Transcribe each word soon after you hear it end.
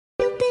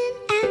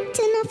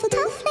feel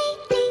tough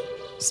lately,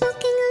 smoking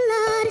a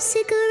lot of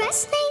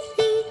cigarettes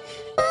lately,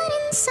 but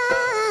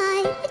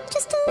inside it's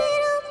just a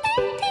little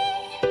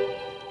baby.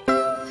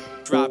 Oh,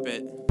 Drop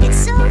it.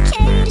 it's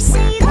okay to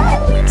say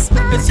that I'm weak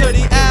spot. It's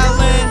Hoodie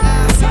Allen.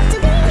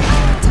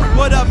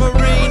 What up,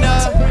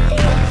 Marina?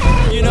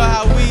 You know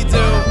how we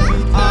do.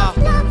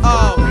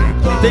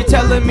 They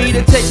telling me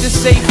to take the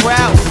safe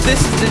route.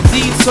 This is the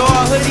detour.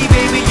 Hoodie,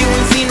 baby, you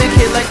ain't seen a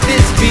kid like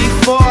this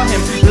before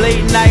him.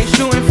 Late night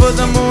shooting for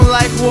the moon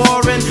like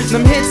Warren.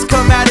 Them hits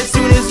come out as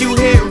soon as you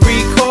hit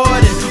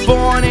recording.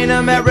 Born in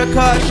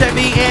America,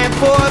 Chevy and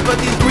Ford, but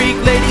these Greek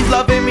ladies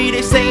loving me.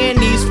 They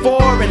saying he's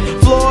foreign.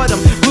 Floored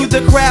them, glued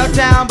the crowd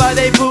down by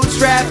they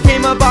bootstraps.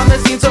 Came up on the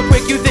scene so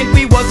quick you think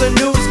we was a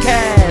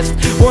newscast.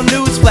 Well,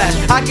 newsflash,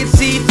 I can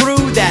see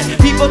through that.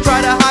 People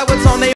try to hide what's on their